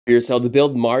Here's how to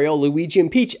build Mario, Luigi, and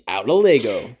Peach out of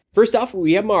Lego. First off,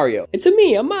 we have Mario. It's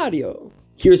me, I'm Mario.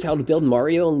 Here's how to build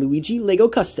Mario and Luigi Lego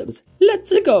Customs.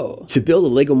 Let's go! To build a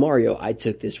Lego Mario, I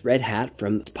took this red hat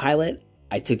from Pilot.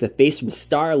 I took the face from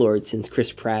Star-Lord, since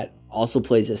Chris Pratt also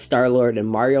plays as Star-Lord and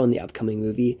Mario in the upcoming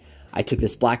movie. I took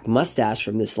this black mustache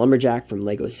from this lumberjack from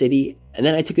Lego City. And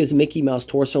then I took this Mickey Mouse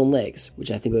torso and legs, which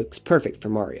I think looks perfect for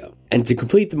Mario. And to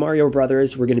complete the Mario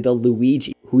brothers, we're going to build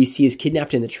Luigi, who we see is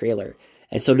kidnapped in the trailer.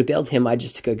 And so to build him, I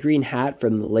just took a green hat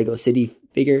from the Lego City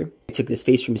figure. I took this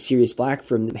face from Sirius Black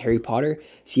from the Harry Potter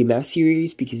CMF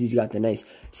series because he's got the nice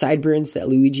sideburns that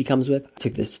Luigi comes with. I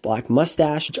took this black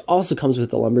mustache, which also comes with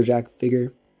the lumberjack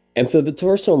figure. And for the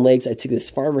torso and legs, I took this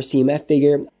Farmer CMF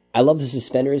figure. I love the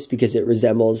suspenders because it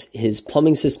resembles his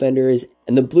plumbing suspenders.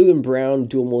 And the blue and brown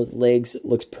dual mold legs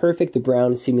looks perfect. The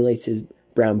brown simulates his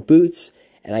brown boots.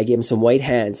 And I gave him some white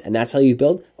hands, and that's how you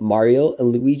build a Mario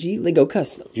and Luigi Lego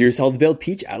Custom. Here's how to build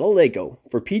Peach out of Lego.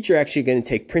 For Peach, you're actually going to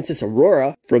take Princess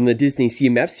Aurora from the Disney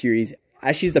CMF series,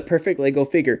 as she's the perfect Lego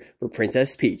figure for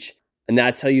Princess Peach. And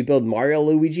that's how you build Mario,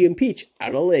 Luigi, and Peach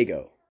out of Lego.